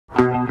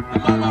Am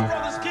I my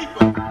brother's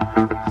keeper?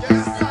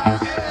 Yes,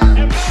 I am.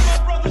 Am I my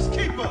brother's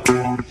keeper?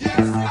 Yes,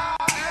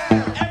 I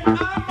am. Am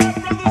I my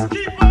brother's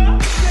keeper?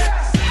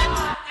 Yes,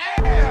 I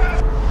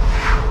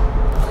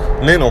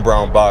am. Nino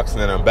Brown Boxing,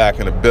 and I'm back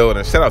in the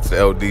building. Shout out to the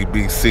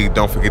LDBC.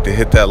 Don't forget to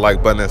hit that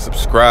like button and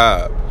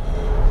subscribe.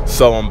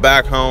 So I'm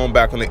back home,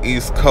 back on the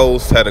East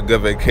Coast. Had a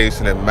good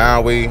vacation in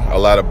Maui. A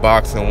lot of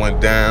boxing went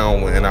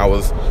down when I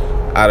was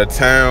out of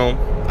town.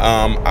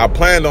 I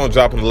planned on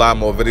dropping a lot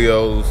more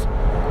videos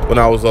when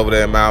I was over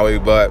there in Maui,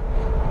 but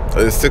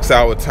the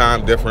 6-hour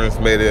time difference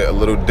made it a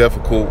little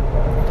difficult,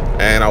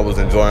 and I was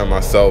enjoying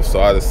myself,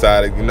 so I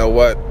decided, you know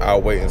what,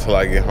 I'll wait until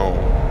I get home.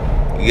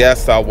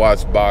 Yes, I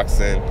watched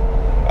boxing.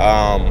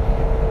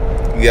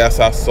 Yes,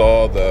 I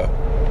saw the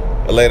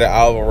Eleider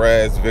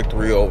Alvarez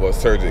victory over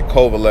Sergey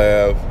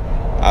Kovalev.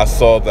 I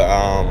saw the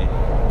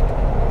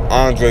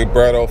Andre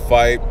Berto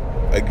fight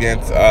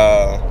against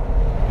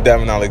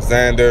Devin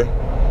Alexander.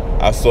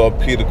 I saw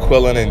Peter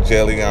Quillen and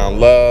Jalen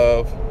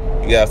Love.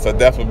 Yes, I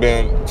definitely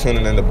been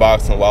tuning into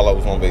boxing while I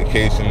was on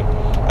vacation.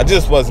 I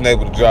just wasn't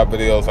able to drop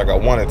videos like I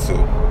wanted to.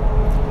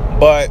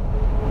 But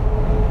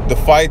the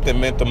fight that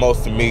meant the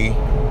most to me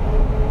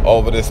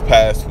over this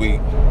past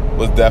week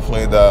was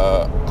definitely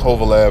the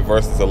Kovalev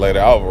versus Eleider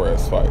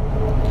Alvarez fight.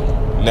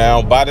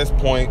 Now, by this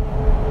point,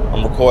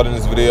 I'm recording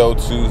this video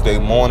Tuesday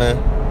morning.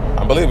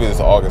 I believe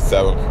it's August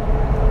 7th.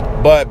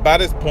 But by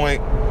this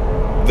point,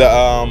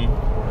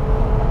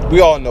 we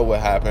all know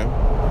what happened.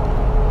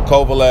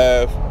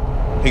 Kovalev,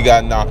 he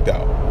got knocked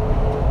out.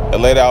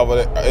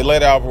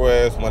 Eleider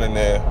Alvarez went in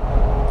there.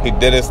 He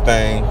did his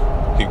thing.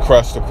 He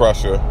crushed the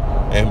crusher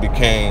and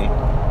became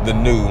the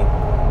new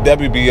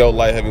WBO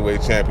light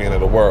heavyweight champion of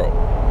the world.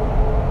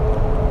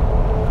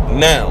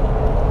 Now,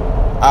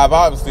 I've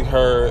obviously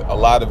heard a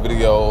lot of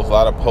videos, a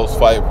lot of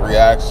post-fight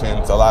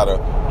reactions, a lot of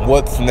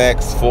what's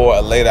next for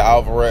Eleider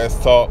Alvarez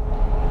talk,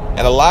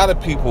 and a lot of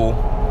people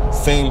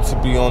seem to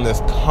be on this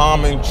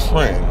common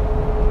trend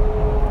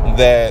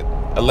that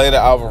Eleider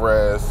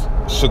Alvarez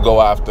should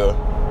go after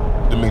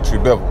Dimitri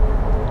Bivol.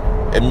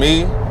 And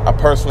me,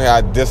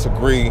 I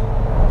disagree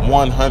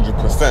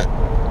 100%.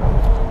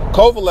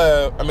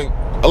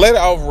 Eleider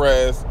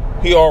Alvarez,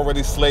 he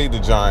already slayed the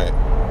giant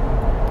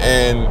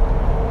and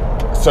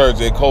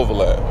Sergey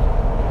Kovalev.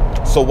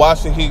 So why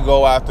should he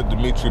go after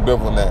Dimitri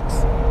Bivol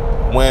next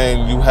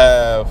when you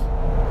have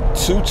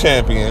two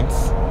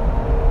champions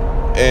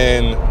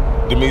in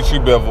Dimitri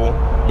Bivol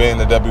being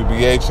the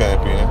WBA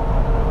champion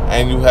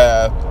and you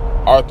have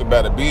Arthur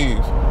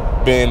Beterbiev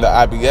being the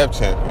IBF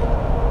champion?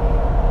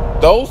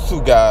 Those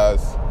two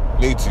guys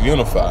need to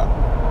unify.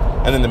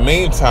 And in the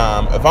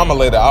meantime, if I'm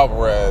Eleider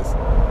Alvarez,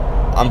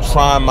 I'm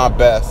trying my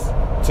best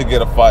to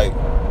get a fight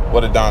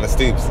with Adonis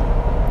Stevenson.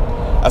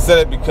 I said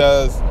it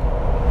because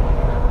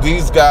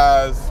these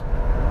guys,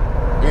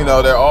 you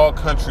know, they're all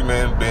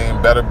countrymen, being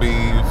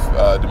Beterbiev,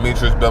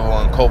 Dimitris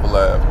Bivol, and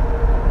Kovalev.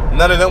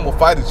 None of them will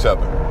fight each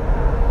other.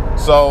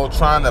 So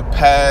trying to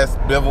pass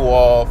Bivol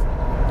off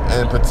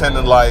and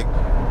pretending like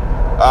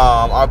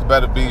Arthur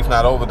Beterbiev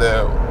not over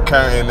there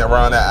carrying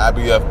around that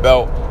IBF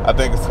belt, I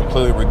think it's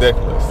completely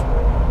ridiculous.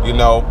 You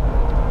know,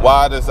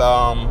 why does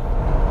Eleider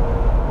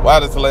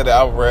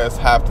Alvarez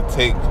have to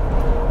take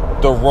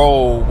the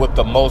role with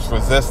the most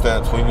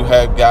resistance when you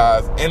had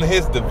guys in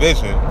his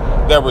division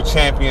that were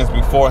champions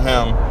before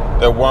him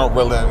that weren't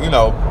willing,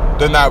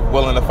 they're not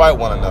willing to fight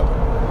one another?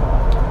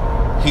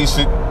 He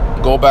should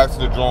go back to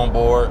the drawing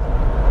board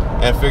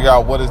and figure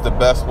out what is the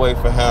best way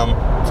for him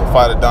to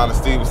fight Adonis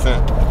Stevenson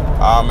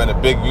in a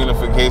big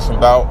unification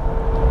bout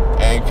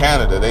in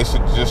Canada. They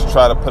should just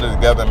try to put it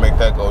together and make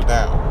that go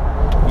down.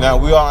 Now,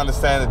 we all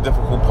understand the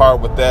difficult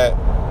part with that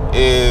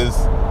is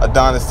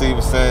Adonis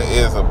Stevenson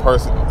is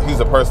he's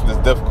a person that's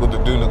difficult to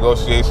do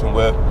negotiation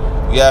with.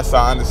 Yes,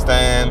 I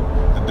understand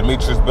that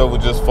Dimitris Bivol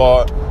just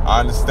fought. I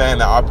understand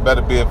that Arthur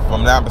Beterbiev, if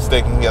I'm not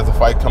mistaken, he has a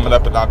fight coming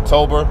up in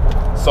October.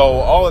 So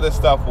all of this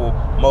stuff will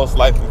most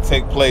likely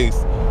take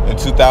place in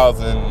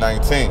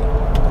 2019.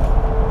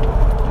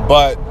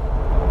 But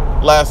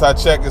last I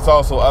checked, it's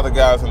also other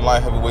guys in the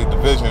light heavyweight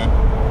division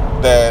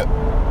that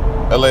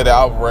Eleider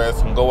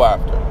Alvarez can go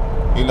after.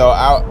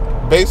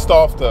 Based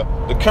off the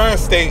current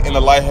state in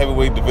the light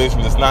heavyweight division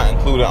does not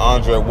include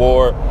Andre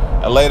Ward.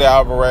 Eleider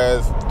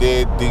Alvarez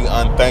did the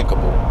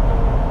unthinkable.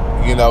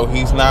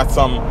 He's not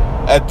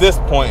at this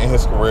point in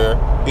his career,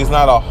 he's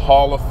not a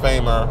Hall of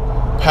Famer,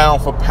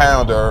 pound for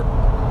pounder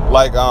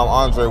like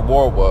Andre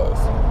Ward was.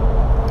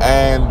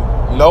 And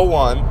no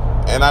one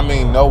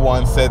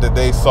said that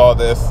they saw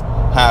this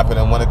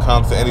happening when it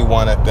comes to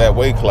anyone at that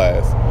weight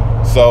class.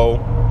 So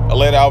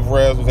Eleider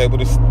Alvarez was able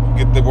to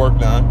get the work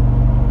done.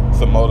 It's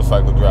a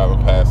motorcycle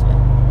driving past me.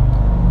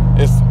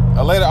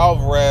 Eleider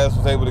Alvarez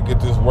was able to get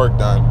this work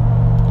done,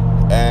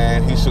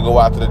 and he should go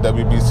after the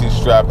WBC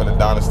strap and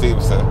Adonis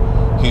Stevenson.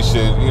 He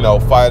should,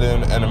 fight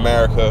in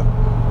America,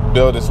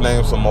 build his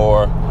name some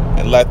more,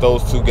 and let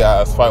those two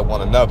guys fight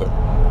one another.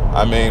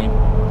 I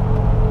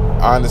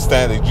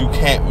understand that you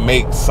can't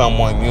make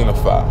someone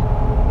unify.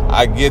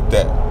 I get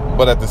that,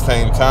 but at the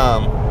same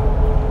time,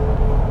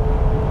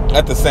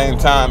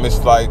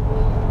 it's like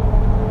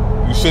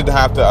You shouldn't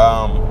have to.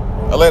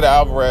 Eleider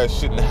Alvarez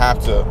shouldn't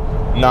have to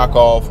knock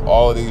off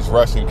all of these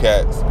Russian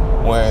cats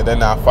when they're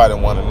not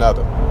fighting one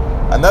another.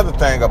 Another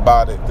thing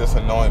about it that's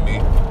annoying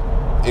me,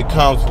 it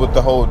comes with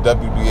the whole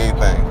WBA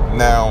thing.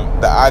 Now,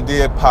 the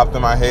idea popped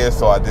in my head,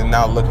 so I did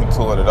not look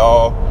into it at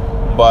all.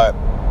 But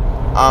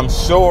I'm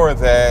sure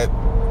that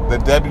the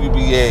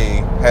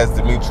WBA has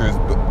Dimitri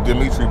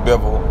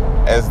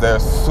Bivol as their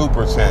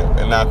super champ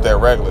and not their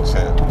regular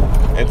champ.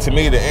 And to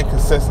me, the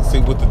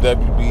inconsistency with the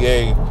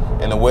WBA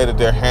and the way that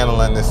they're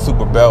handling this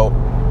super belt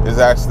is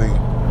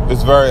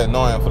very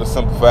annoying, for the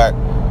simple fact,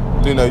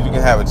 you know, you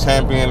can have a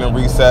champion in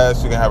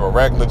recess, you can have a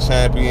regular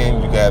champion,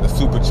 you can have a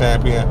super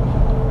champion.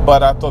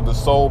 But I thought the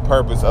sole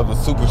purpose of the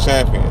super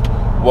champion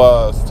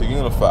was to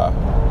unify.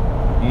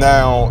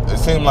 Now, it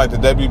seems like the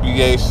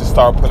WBA should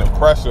start putting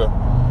pressure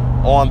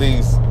on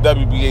these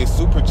WBA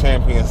super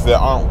champions that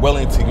aren't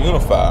willing to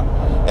unify.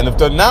 And if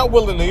they're not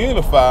willing to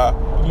unify,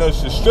 you know, you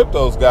should strip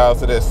those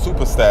guys to their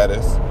super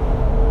status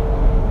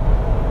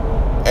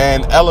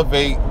and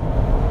elevate.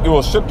 You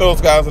will strip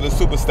those guys to the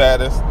super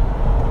status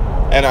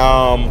and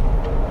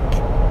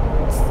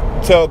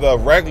tell the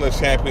regular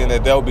champion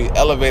that they'll be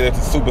elevated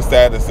to super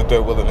status if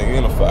they're willing to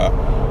unify.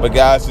 But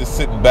guys just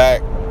sitting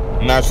back,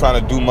 not trying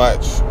to do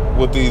much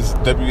with these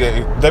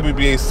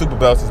WBA super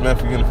belts is meant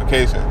for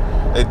unification.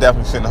 They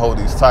definitely shouldn't hold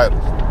these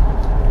titles.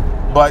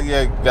 But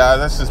yeah, guys,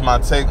 that's just my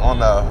take on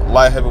the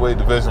light heavyweight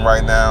division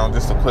right now.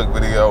 Just a quick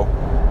video.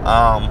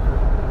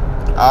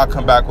 I'll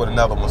come back with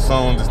another one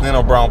soon. This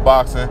Nino Brown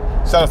Boxing.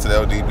 Shout out to the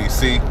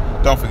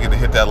LDBC. Don't forget to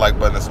hit that like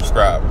button and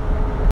subscribe.